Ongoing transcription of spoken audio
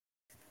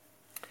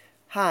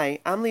Hi,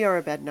 I'm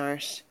Liora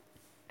Bednarsh,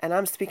 and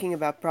I'm speaking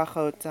about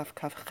Brachot Daf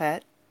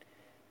Kavchet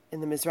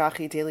in the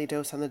Mizrahi Daily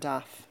Dose on the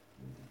Daf.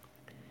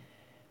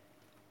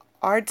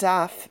 Our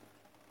Daf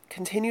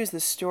continues the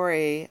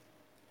story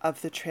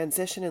of the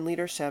transition in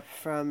leadership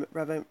from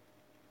Rabbi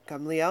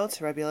Gamliel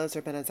to Rabbi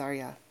Elazar ben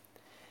Azariah.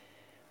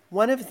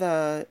 One of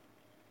the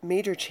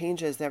major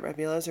changes that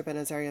Rabbi Elazar ben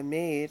Azariah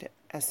made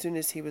as soon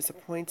as he was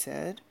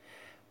appointed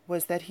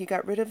was that he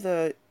got rid of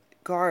the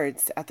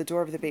guards at the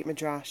door of the Beit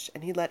Midrash,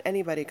 and he let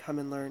anybody come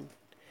and learn.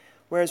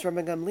 Whereas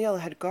Rabbi Gamliel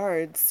had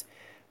guards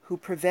who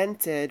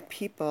prevented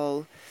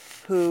people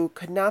who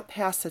could not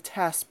pass a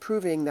test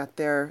proving that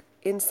their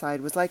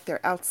inside was like their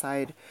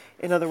outside.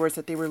 In other words,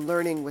 that they were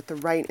learning with the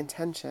right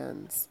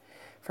intentions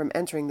from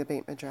entering the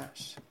Beit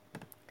Midrash.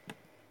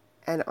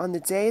 And on the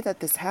day that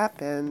this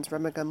happened,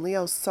 Rabbi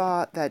Gamliel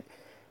saw that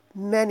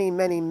many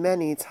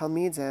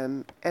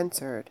Talmidim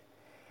entered.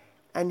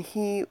 And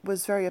he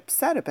was very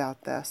upset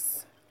about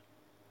this.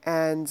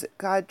 And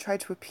God tried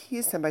to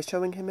appease him by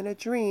showing him in a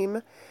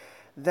dream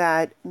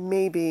that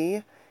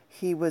maybe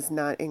he was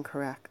not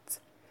incorrect.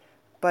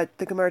 But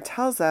the Gemara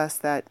tells us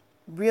that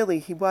really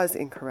he was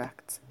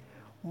incorrect.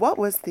 What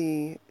was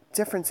the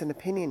difference in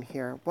opinion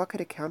here? What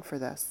could account for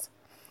this?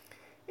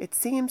 It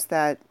seems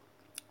that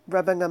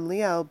Rabbi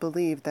Gamliel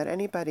believed that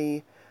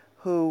anybody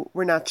who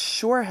we're not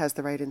sure has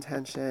the right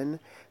intention,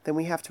 then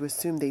we have to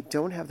assume they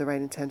don't have the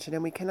right intention,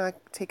 and we cannot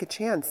take a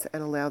chance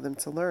and allow them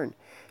to learn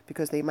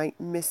because they might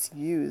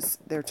misuse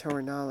their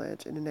Torah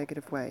knowledge in a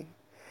negative way.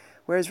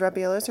 Whereas Rabbi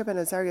Elazar ben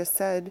Azariah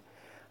said,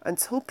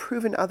 until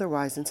proven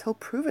otherwise, until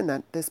proven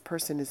that this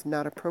person is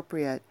not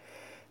appropriate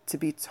to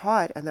be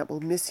taught and that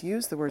will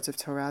misuse the words of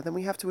Torah, then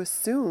we have to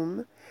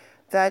assume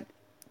that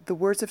the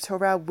words of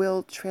Torah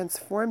will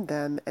transform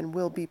them and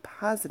will be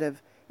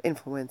positive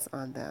influence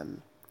on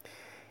them,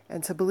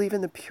 and to believe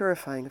in the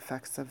purifying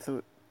effects of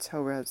the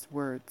Torah's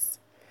words.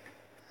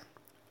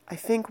 I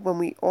think when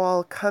we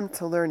all come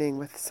to learning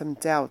with some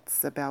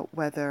doubts about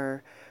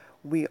whether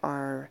we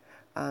are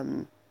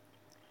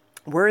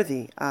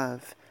worthy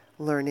of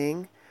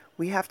learning,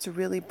 we have to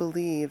really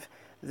believe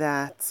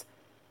that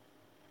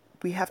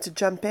we have to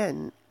jump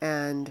in,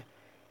 and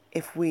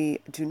if we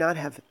do not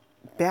have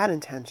bad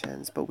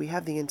intentions, but we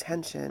have the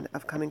intention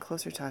of coming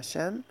closer to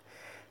Hashem,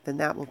 then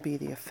that will be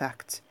the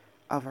effect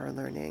of our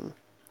learning.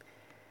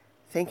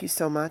 Thank you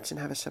so much, and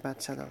have a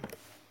Shabbat Shalom.